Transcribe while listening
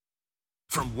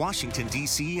From Washington,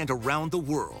 D.C. and around the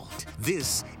world,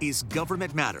 this is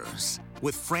Government Matters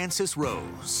with Francis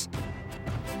Rose.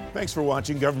 Thanks for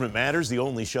watching Government Matters, the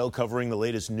only show covering the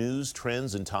latest news,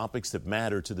 trends, and topics that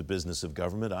matter to the business of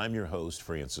government. I'm your host,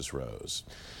 Francis Rose.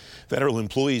 Federal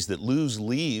employees that lose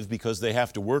leave because they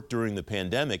have to work during the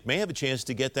pandemic may have a chance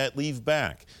to get that leave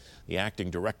back. The acting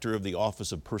director of the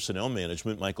Office of Personnel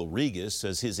Management, Michael Regas,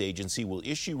 says his agency will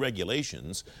issue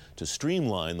regulations to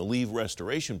streamline the leave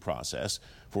restoration process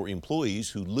for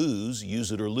employees who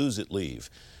use it or lose it leave.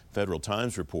 Federal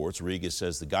Times reports Regas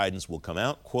says the guidance will come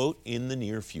out, quote, in the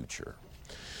near future.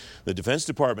 The Defense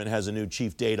Department has a new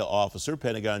Chief Data Officer.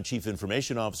 Pentagon Chief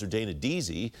Information Officer Dana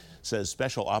Deasy says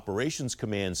Special Operations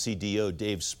Command CDO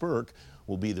Dave Spirk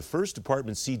will be the first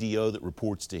department CDO that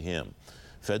reports to him.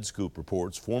 FedScoop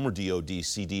reports former DoD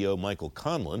CDO Michael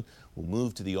Conlon will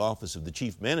move to the Office of the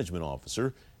Chief Management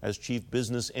Officer as Chief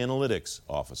Business Analytics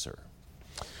Officer.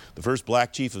 The first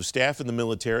black chief of staff in the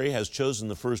military has chosen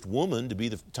the first woman to be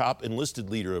the top enlisted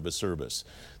leader of a service.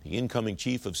 The incoming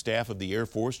Chief of Staff of the Air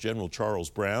Force, General Charles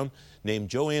Brown, named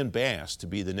Joanne Bass to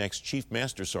be the next Chief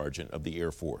Master Sergeant of the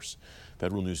Air Force.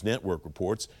 Federal News Network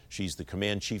reports she's the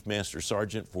Command Chief Master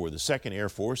Sergeant for the 2nd Air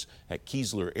Force at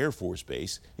Keesler Air Force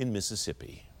Base in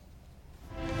Mississippi.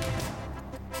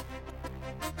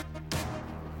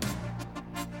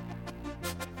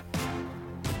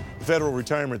 The Federal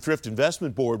Retirement Thrift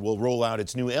Investment Board will roll out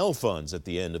its new L funds at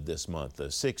the end of this month.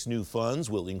 The 6 new funds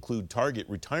will include target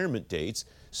retirement dates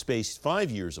spaced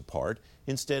 5 years apart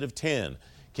instead of 10.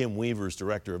 Kim Weaver's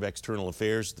Director of External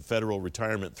Affairs at the Federal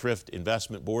Retirement Thrift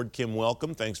Investment Board. Kim,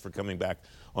 welcome. Thanks for coming back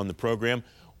on the program.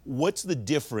 What's the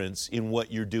difference in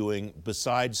what you're doing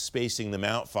besides spacing them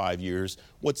out 5 years?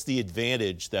 What's the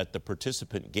advantage that the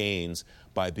participant gains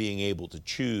by being able to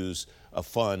choose a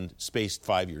fund spaced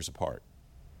 5 years apart?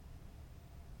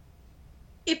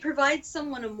 It provides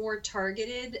someone a more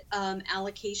targeted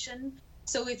allocation.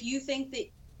 So if you think that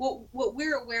what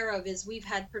we're aware of is we've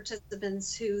had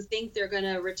participants who think they're going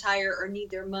to retire or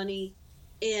need their money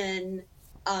in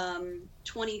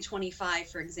 2025,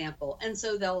 for example. And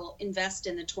so they'll invest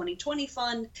in the 2020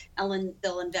 fund and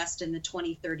they'll invest in the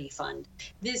 2030 fund.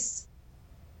 This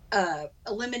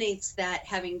eliminates that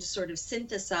having to sort of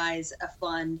synthesize a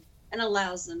fund and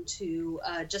allows them to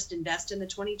just invest in the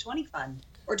 2020 fund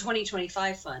or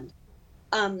 2025 fund.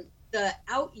 The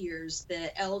out years,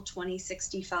 the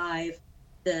L2065,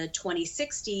 the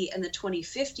 2060, and the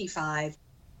 2055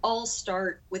 all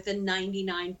start with a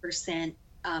 99%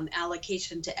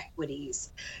 allocation to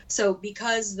equities. So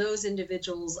because those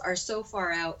individuals are so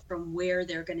far out from where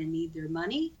they're going to need their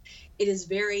money, it is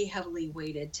very heavily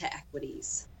weighted to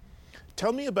equities.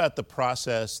 Tell me about the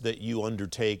process that you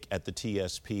undertake at the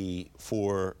TSP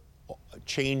for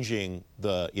changing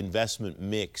the investment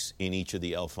mix in each of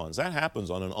the L funds. That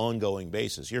happens on an ongoing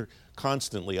basis. You're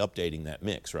constantly updating that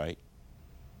mix, right?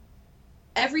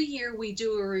 Every year we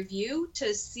do a review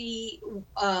to see,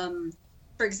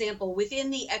 for example, within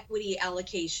the equity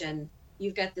allocation,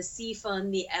 you've got the C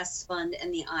fund, the S fund,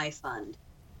 and the I fund.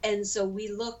 And so we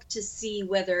look to see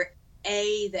whether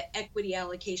the equity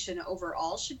allocation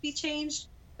overall should be changed,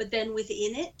 but then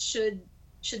within it, should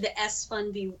the S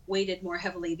fund be weighted more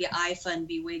heavily, the I fund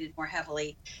be weighted more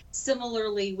heavily.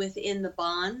 Similarly, within the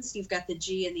bonds, you've got the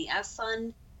G and the F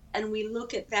fund, and we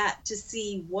look at that to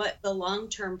see what the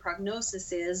long-term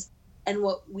prognosis is and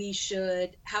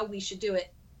how we should do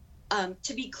it.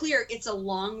 To be clear, it's a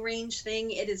long-range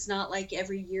thing. It is not like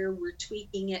every year we're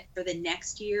tweaking it for the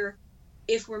next year.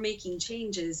 If we're making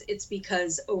changes, it's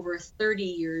because over 30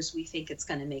 years we think it's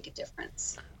going to make a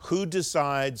difference. Who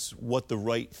decides what the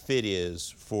right fit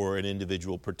is for an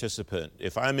individual participant?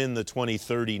 If I'm in the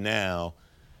 2030 now,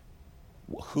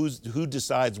 who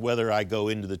decides whether I go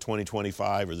into the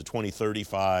 2025 or the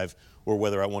 2035 or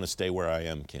whether I want to stay where I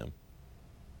am, Kim?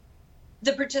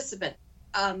 The participant.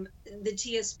 The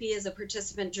TSP is a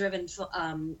participant-driven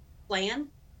plan,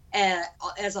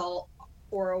 as all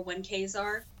 401ks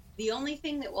are. The only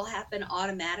thing that will happen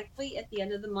automatically at the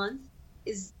end of the month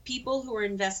is people who are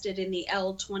invested in the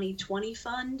L 2020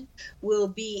 fund will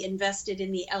be invested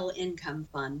in the L income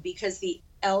fund, because the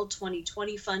L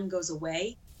 2020 fund goes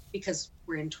away because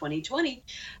we're in 2020.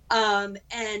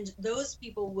 And those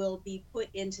people will be put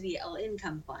into the L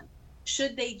income fund.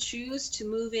 Should they choose to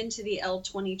move into the L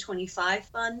 2025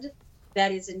 fund,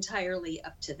 that is entirely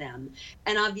up to them.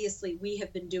 And obviously, we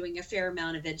have been doing a fair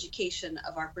amount of education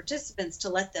of our participants to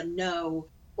let them know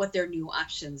what their new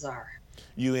options are.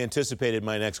 You anticipated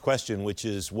my next question, which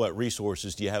is what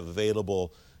resources do you have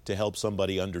available to help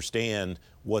somebody understand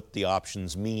what the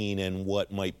options mean and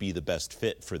what might be the best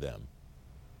fit for them?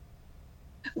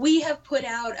 We have put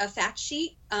out a fact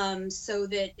sheet so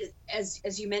that,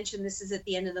 as you mentioned, this is at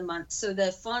the end of the month. So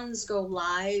the funds go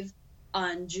live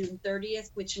on June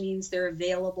 30th, which means they're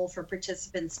available for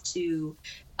participants to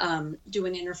do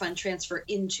an interfund transfer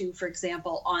into, for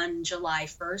example, on July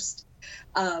 1st.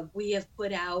 We have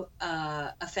put out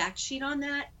a fact sheet on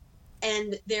that,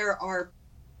 and there are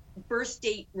birth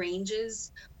date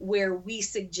ranges where we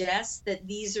suggest that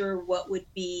these are what would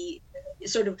be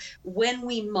sort of when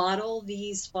we model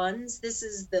these funds, this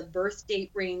is the birth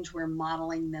date range we're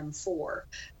modeling them for.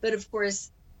 But of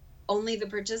course, only the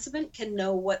participant can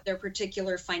know what their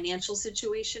particular financial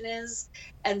situation is.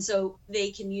 And so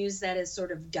they can use that as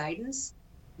sort of guidance,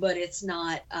 but it's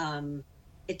not,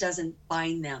 it doesn't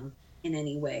bind them in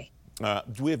any way.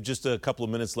 We have just a couple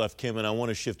of minutes left, Kim, and I want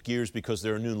to shift gears because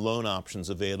there are new loan options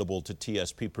available to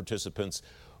TSP participants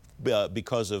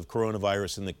because of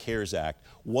coronavirus and the CARES Act.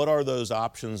 What are those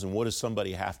options, and what does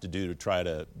somebody have to do to try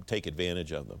to take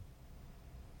advantage of them?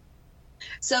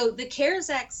 So the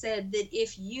CARES Act said that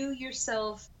if you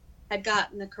yourself had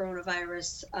gotten the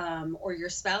coronavirus, or your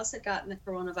spouse had gotten the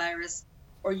coronavirus,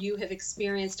 or you have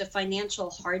experienced a financial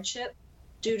hardship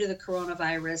due to the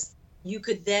coronavirus, you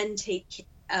could then take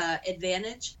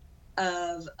advantage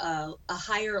of a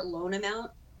higher loan amount.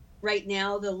 Right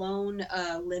now, the loan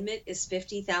limit is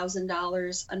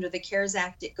 $50,000. Under the CARES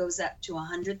Act, it goes up to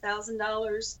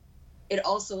 $100,000. It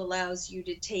also allows you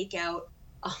to take out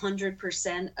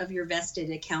 100% of your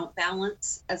vested account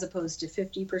balance as opposed to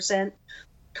 50%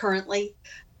 currently.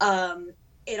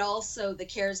 The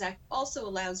CARES Act also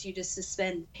allows you to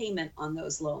suspend payment on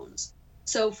those loans.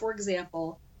 So, for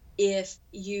example, if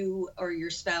you or your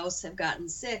spouse have gotten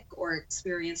sick or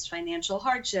experienced financial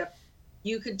hardship,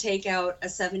 you could take out a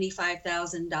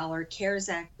 $75,000 CARES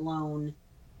Act loan,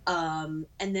 and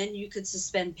then you could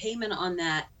suspend payment on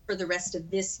that for the rest of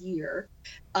this year.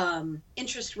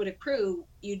 Interest would accrue.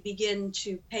 You'd begin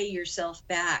to pay yourself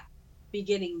back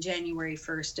beginning January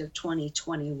 1st of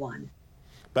 2021.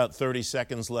 About 30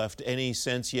 seconds left. Any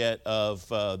sense yet of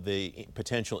the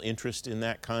potential interest in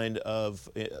that kind of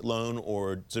loan,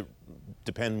 or does it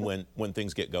depend when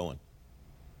things get going?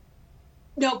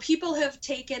 No, people have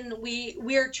taken,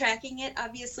 we're tracking it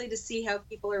obviously to see how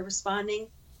people are responding.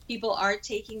 People are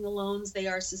taking the loans, they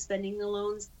are suspending the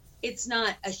loans. It's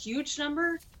not a huge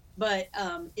number, but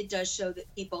it does show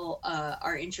that people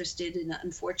are interested and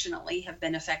unfortunately have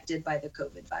been affected by the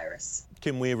COVID virus.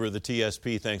 Kim Weaver, the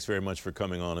TSP, thanks very much for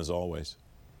coming on as always.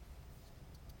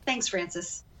 Thanks,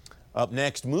 Francis. Up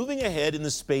next, moving ahead in the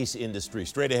space industry.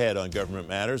 Straight ahead on Government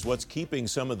Matters, what's keeping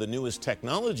some of the newest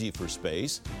technology for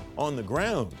space on the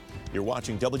ground? You're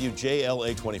watching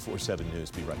WJLA 24/7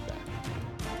 News. Be right back.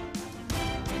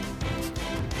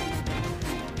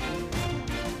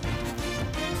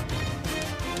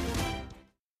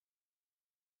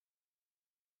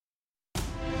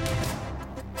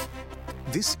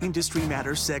 This Industry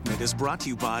Matters segment is brought to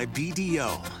you by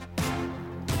BDO.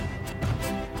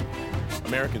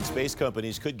 American space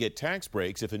companies could get tax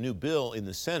breaks if a new bill in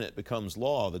the Senate becomes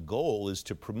law. The goal is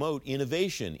to promote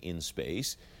innovation in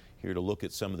space. Here to look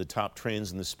at some of the top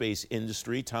trends in the space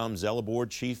industry, Tom Zelibor,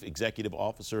 Chief Executive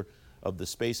Officer of the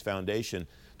Space Foundation.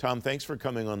 Tom, thanks for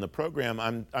coming on the program.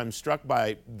 I'm struck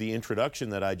by the introduction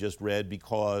that I just read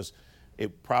because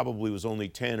it probably was only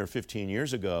 10 or 15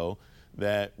 years ago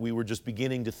that we were just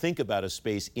beginning to think about a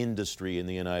space industry in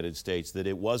the United States, that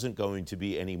it wasn't going to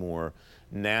be anymore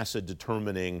NASA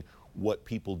determining what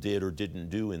people did or didn't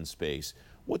do in space.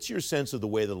 What's your sense of the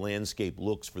way the landscape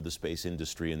looks for the space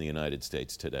industry in the United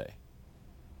States today?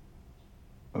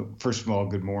 First of all,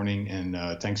 good morning,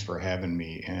 and thanks for having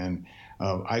me. And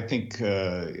I think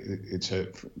it's a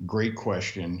great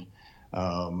question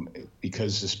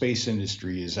because the space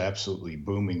industry is absolutely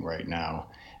booming right now.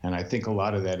 And I think a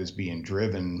lot of that is being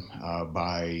driven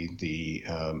by the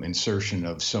insertion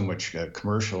of so much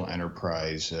commercial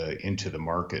enterprise into the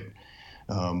market.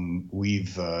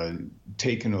 We've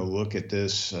taken a look at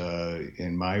this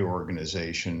in my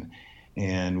organization,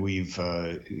 and we've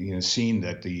seen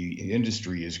that the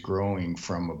industry is growing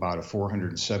from about a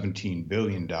 $417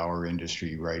 billion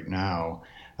industry right now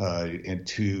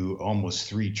into almost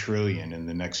 $3 trillion in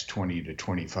the next 20 to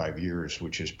 25 years,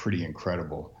 which is pretty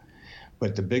incredible.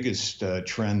 But the biggest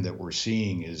trend that we're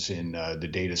seeing is in the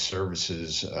data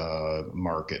services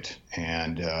market.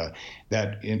 And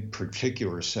that in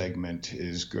particular segment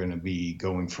is going to be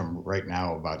going from right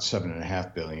now about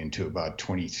 $7.5 billion to about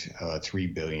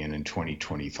 $23 billion in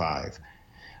 2025.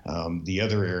 The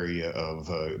other area of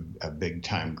a big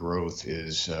time growth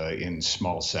is in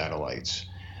small satellites.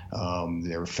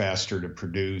 They're faster to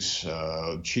produce,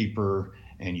 cheaper,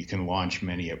 and you can launch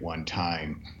many at one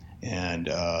time. And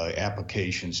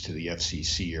applications to the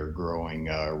FCC are growing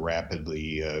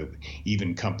rapidly.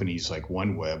 Even companies like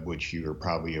OneWeb, which you're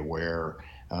probably aware,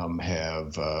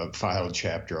 have filed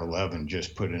Chapter 11,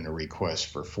 just put in a request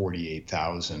for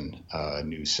 48,000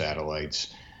 new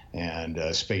satellites, and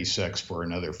SpaceX for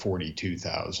another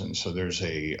 42,000. So there's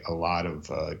a lot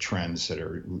of trends that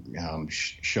are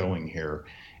showing here.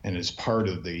 And as part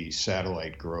of the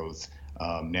satellite growth,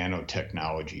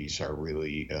 nanotechnologies are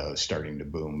really starting to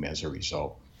boom as a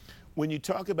result. When you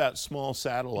talk about small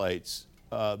satellites,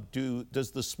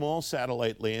 does the small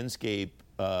satellite landscape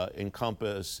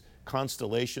encompass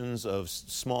constellations of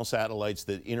small satellites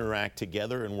that interact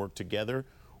together and work together,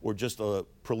 or just a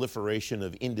proliferation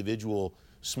of individual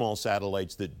small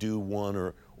satellites that do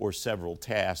one or several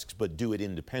tasks but do it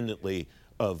independently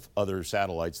of other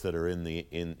satellites that are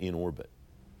in orbit?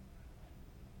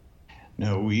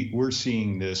 No, we're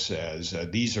seeing this as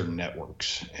these are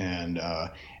networks, and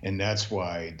that's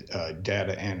why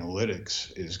data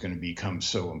analytics is going to become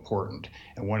so important.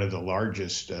 And one of the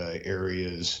largest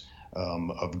areas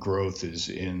of growth is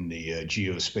in the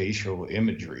geospatial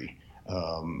imagery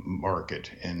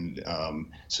market, and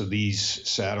so these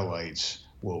satellites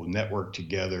will network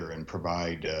together and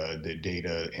provide the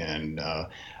data and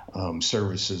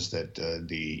services that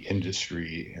the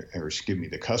industry, or excuse me,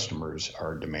 the customers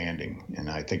are demanding. And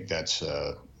I think that's,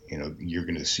 you're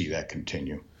going to see that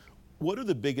continue. What are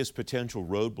the biggest potential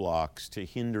roadblocks to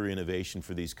hinder innovation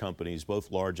for these companies,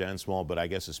 both large and small, but I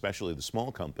guess especially the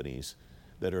small companies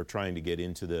that are trying to get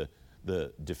into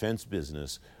the defense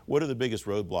business? What are the biggest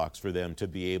roadblocks for them to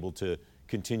be able to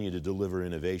continue to deliver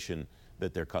innovation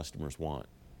that their customers want?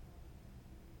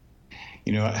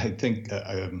 I think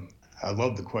I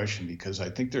love the question, because I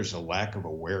think there's a lack of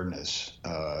awareness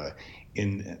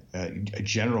in a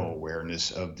general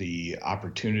awareness of the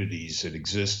opportunities that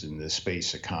exist in the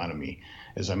space economy.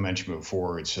 As I mentioned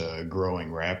before, it's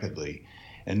growing rapidly.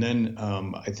 And then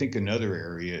I think another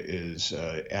area is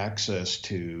access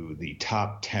to the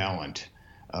top talent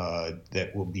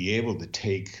that will be able to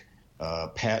take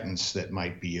patents that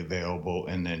might be available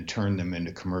and then turn them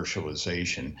into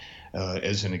commercialization.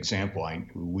 As an example,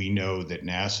 we know that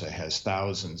NASA has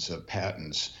thousands of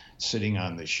patents sitting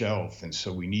on the shelf, and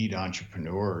so we need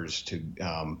entrepreneurs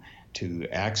to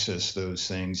access those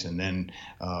things, and then,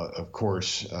 of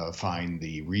course, find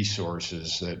the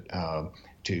resources that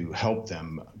to help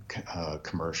them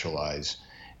commercialize.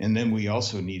 And then we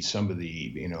also need some of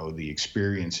the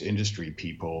experienced industry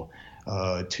people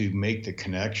to make the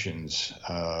connections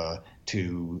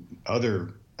to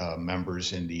other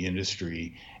members in the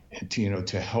industry, and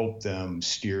to help them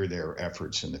steer their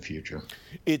efforts in the future.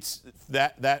 It's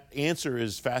that answer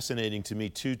is fascinating to me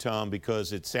too, Tom,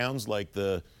 because it sounds like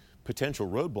the potential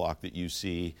roadblock that you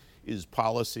see is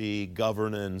policy,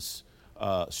 governance,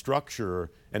 structure,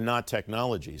 and not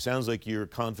technology. Sounds like you're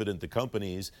confident the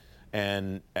companies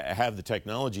and have the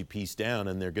technology piece down,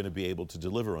 and they're going to be able to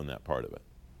deliver on that part of it.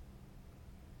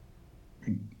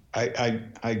 I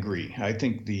agree. I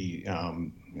think the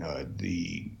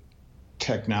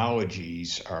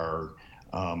technologies are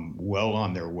well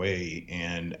on their way,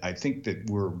 and I think that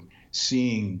we're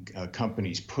seeing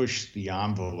companies push the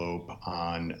envelope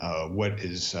on what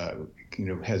is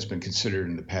has been considered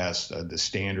in the past the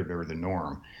standard or the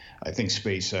norm. I think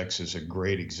SpaceX is a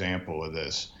great example of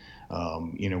this.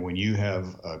 When you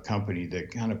have a company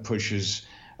that kind of pushes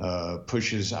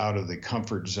out of the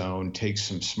comfort zone, takes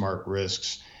some smart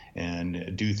risks,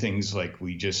 and do things like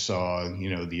we just saw,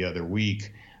 the other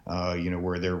week,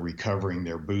 where they're recovering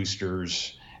their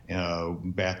boosters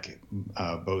back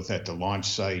both at the launch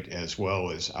site as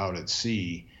well as out at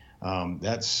sea.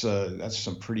 That's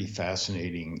some pretty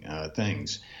fascinating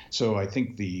things. So I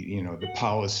think the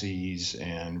policies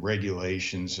and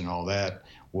regulations and all that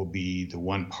will be the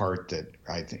one part that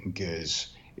I think is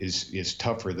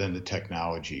tougher than the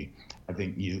technology. I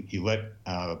think you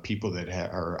let people that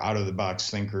are out of the box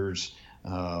thinkers,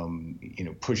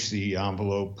 push the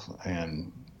envelope,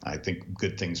 and I think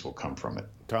good things will come from it.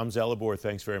 Tom Zelibor,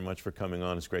 thanks very much for coming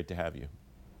on. It's great to have you.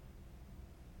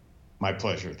 My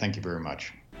pleasure. Thank you very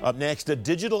much. Up next, a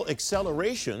digital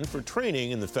acceleration for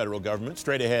training in the federal government.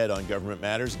 Straight ahead on Government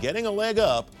Matters, getting a leg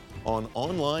up on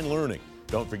online learning.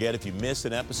 Don't forget, if you miss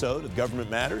an episode of Government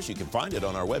Matters, you can find it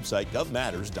on our website,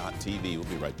 govmatters.tv. We'll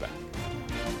be right back.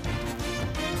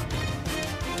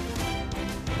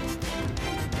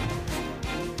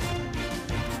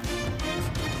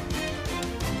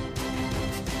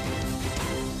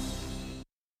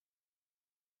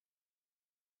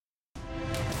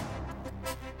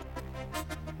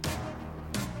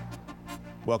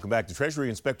 Welcome back. The Treasury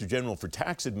Inspector General for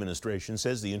Tax Administration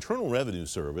says the Internal Revenue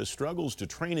Service struggles to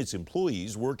train its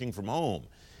employees working from home.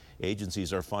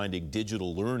 Agencies are finding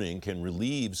digital learning can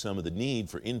relieve some of the need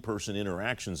for in-person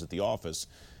interactions at the office.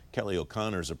 Kelly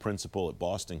O'Connor is a principal at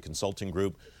Boston Consulting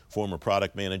Group, former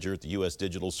product manager at the U.S.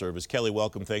 Digital Service. Kelly,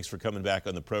 welcome. Thanks for coming back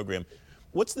on the program.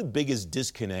 What's the biggest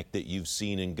disconnect that you've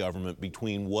seen in government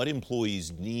between what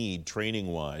employees need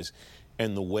training-wise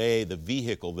and the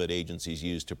vehicle that agencies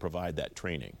use to provide that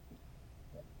training?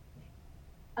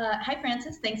 Hi,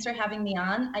 Francis. Thanks for having me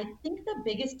on. I think the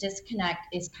biggest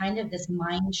disconnect is kind of this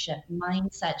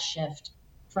mindset shift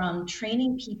from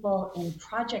training people in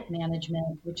project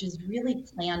management, which is really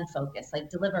plan focused, like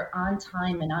deliver on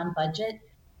time and on budget,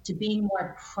 to being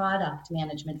more product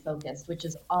management focused, which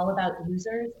is all about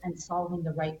users and solving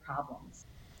the right problems.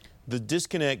 The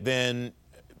disconnect then,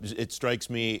 it strikes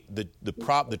me,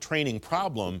 the training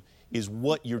problem is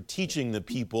what you're teaching the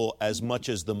people as much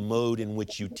as the mode in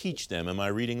which you teach them. Am I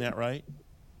reading that right?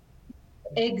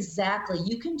 Exactly.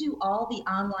 You can do all the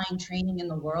online training in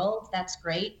the world. That's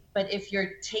great. But if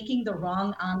you're taking the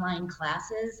wrong online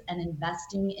classes and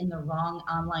investing in the wrong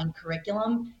online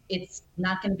curriculum, it's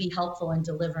not going to be helpful in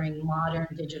delivering modern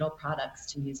digital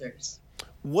products to users.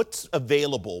 What's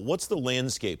available? What's the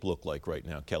landscape look like right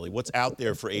now, Kelly? What's out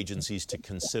there for agencies to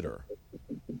consider?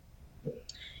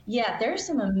 Yeah, there's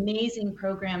some amazing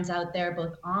programs out there,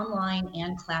 both online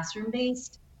and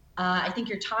classroom-based. I think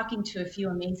you're talking to a few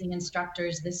amazing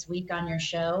instructors this week on your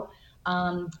show.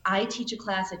 I teach a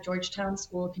class at Georgetown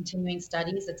School of Continuing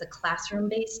Studies. It's a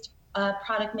classroom-based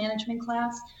product management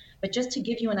class. But just to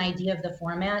give you an idea of the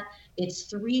format, it's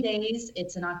 3 days,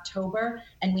 it's in October,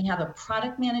 and we have a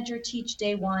product manager teach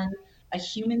day 1, a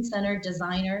human-centered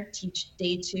designer teach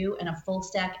day 2, and a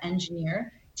full-stack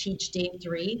engineer teach day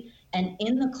 3. And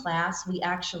in the class, we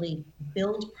actually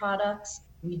build products,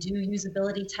 we do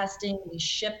usability testing, we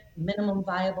ship minimum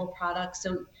viable products.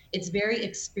 So it's very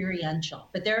experiential.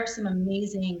 But there are some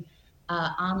amazing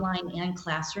online and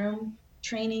classroom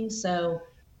training. So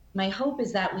my hope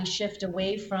is that we shift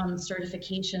away from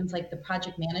certifications like the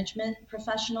project management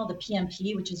professional, the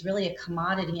PMP, which is really a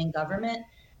commodity in government.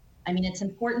 I mean, it's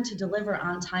important to deliver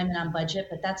on time and on budget,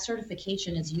 but that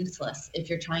certification is useless if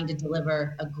you're trying to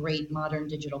deliver a great modern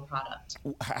digital product.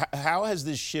 How has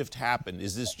this shift happened?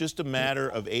 Is this just a matter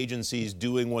of agencies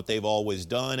doing what they've always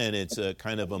done and it's a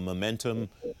kind of a momentum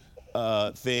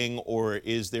thing, or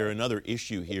is there another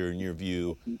issue here in your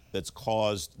view that's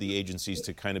caused the agencies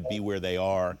to kind of be where they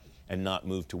are and not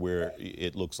move to where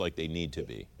it looks like they need to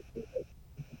be?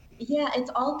 Yeah, it's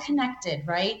all connected,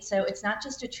 right? So it's not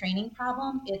just a training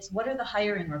problem, it's what are the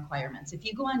hiring requirements? If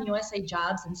you go on USA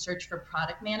Jobs and search for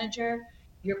product manager,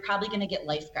 you're probably going to get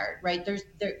lifeguard, right?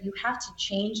 You have to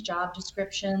change job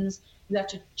descriptions, you have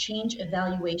to change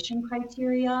evaluation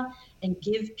criteria and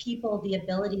give people the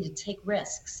ability to take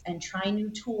risks and try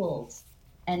new tools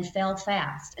and fail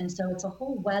fast. And so it's a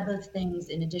whole web of things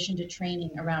in addition to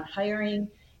training around hiring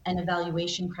and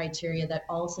evaluation criteria that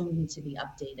also need to be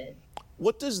updated.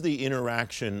 What does the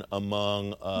interaction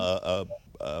among a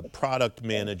product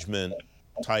management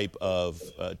type of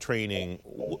training,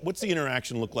 what's the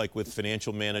interaction look like with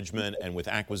financial management and with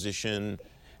acquisition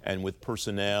and with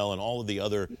personnel and all of the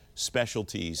other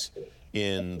specialties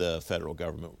in the federal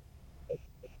government?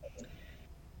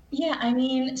 Yeah, I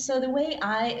mean, so the way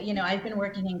I've been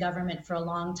working in government for a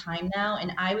long time now,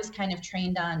 and I was kind of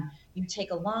trained on you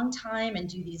take a long time and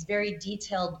do these very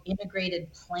detailed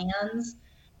integrated plans.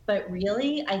 But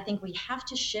really, I think we have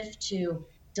to shift to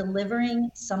delivering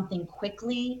something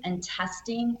quickly and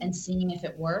testing and seeing if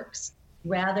it works,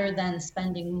 rather than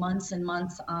spending months and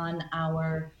months on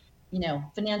our,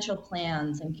 financial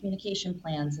plans and communication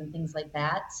plans and things like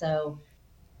that. So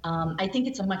I think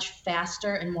it's a much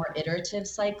faster and more iterative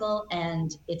cycle,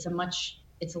 and it's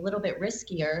a little bit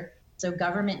riskier. So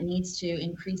government needs to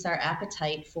increase our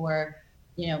appetite for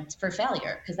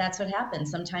failure, because that's what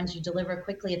happens. Sometimes you deliver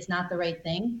quickly, it's not the right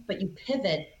thing, but you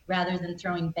pivot rather than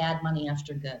throwing bad money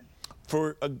after good.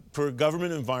 For a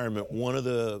government environment, one of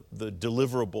the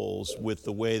deliverables with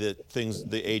the way that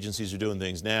the agencies are doing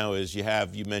things now is you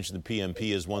mentioned the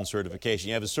PMP as one certification.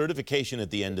 You have a certification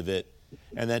at the end of it,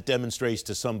 and that demonstrates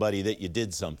to somebody that you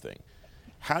did something.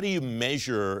 How do you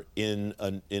measure in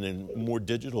a more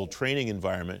digital training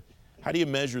environment? How do you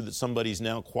measure that somebody's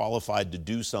now qualified to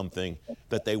do something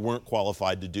that they weren't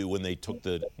qualified to do when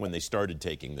they started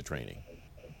taking the training?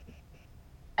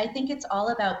 I think it's all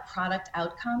about product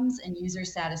outcomes and user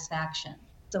satisfaction.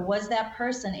 So was that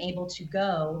person able to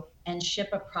go and ship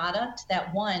a product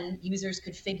that, one, users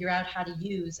could figure out how to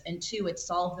use, and two, it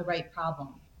solved the right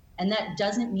problem? And that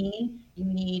doesn't mean you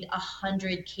need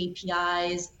 100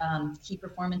 KPIs, key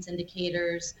performance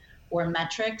indicators, or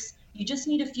metrics. You just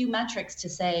need a few metrics to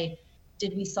say,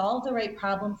 did we solve the right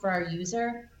problem for our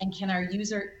user? And can our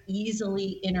user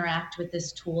easily interact with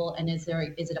this tool? And is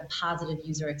it a positive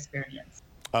user experience?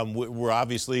 We're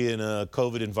obviously in a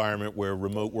COVID environment where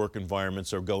remote work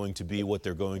environments are going to be what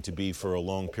they're going to be for a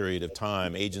long period of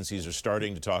time. Agencies are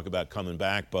starting to talk about coming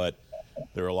back, but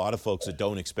there are a lot of folks that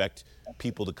don't expect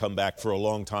people to come back for a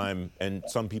long time, and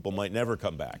some people might never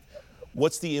come back.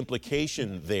 What's the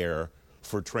implication there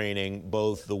for training,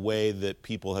 both the way that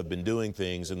people have been doing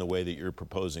things and the way that you're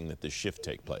proposing that this shift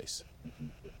take place?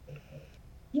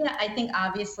 Yeah, I think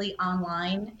obviously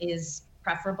online is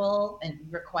preferable and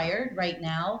required right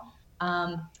now.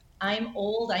 I'm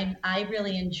old. I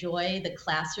really enjoy the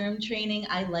classroom training.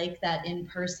 I like that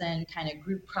in-person kind of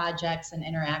group projects and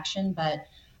interaction, but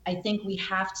I think we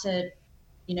have to,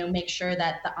 make sure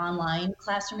that the online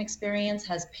classroom experience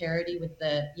has parity with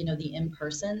the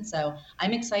in-person. So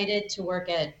I'm excited to work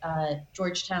at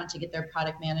Georgetown to get their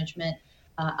product management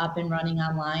up and running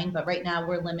online. But right now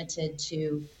we're limited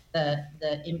to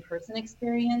the in-person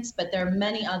experience. But there are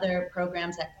many other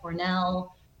programs at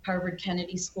Cornell, Harvard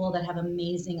Kennedy School that have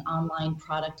amazing online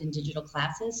product and digital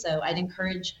classes. So I'd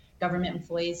encourage government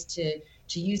employees to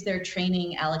use their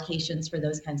training allocations for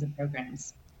those kinds of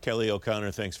programs. Kelly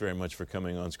O'Connor, thanks very much for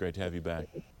coming on. It's great to have you back.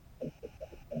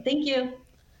 Thank you.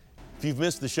 If you've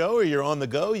missed the show or you're on the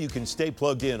go, you can stay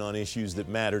plugged in on issues that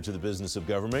matter to the business of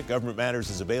government. Government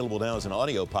Matters is available now as an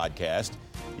audio podcast.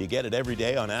 You get it every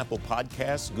day on Apple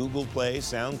Podcasts, Google Play,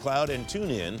 SoundCloud, and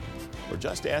TuneIn. Or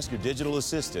just ask your digital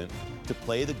assistant to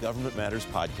play the Government Matters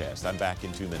podcast. I'm back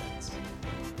in 2 minutes.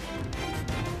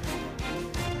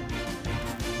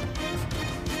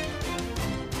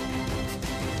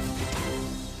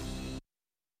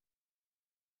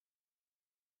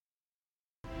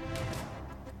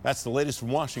 That's the latest from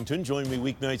Washington. Join me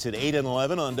weeknights at 8 and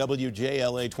 11 on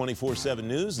WJLA 24/7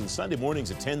 News and Sunday mornings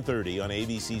at 10:30 on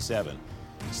ABC 7.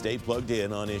 Stay plugged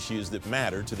in on issues that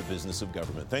matter to the business of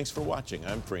government. Thanks for watching.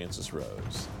 I'm Francis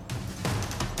Rose.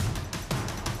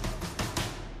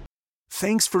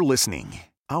 Thanks for listening.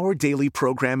 Our daily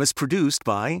program is produced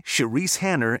by Sharice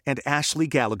Hanner and Ashley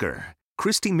Gallagher.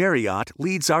 Christy Marriott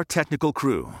leads our technical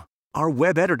crew. Our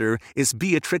web editor is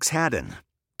Beatrix Haddon.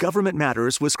 Government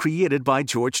Matters was created by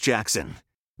George Jackson.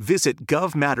 Visit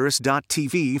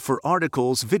govmatters.tv for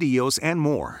articles, videos, and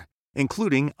more,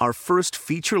 including our first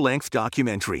feature-length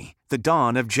documentary, The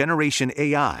Dawn of Generation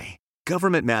AI.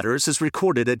 Government Matters is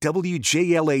recorded at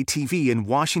WJLA-TV in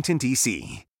Washington,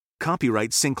 D.C.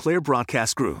 Copyright Sinclair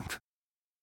Broadcast Group.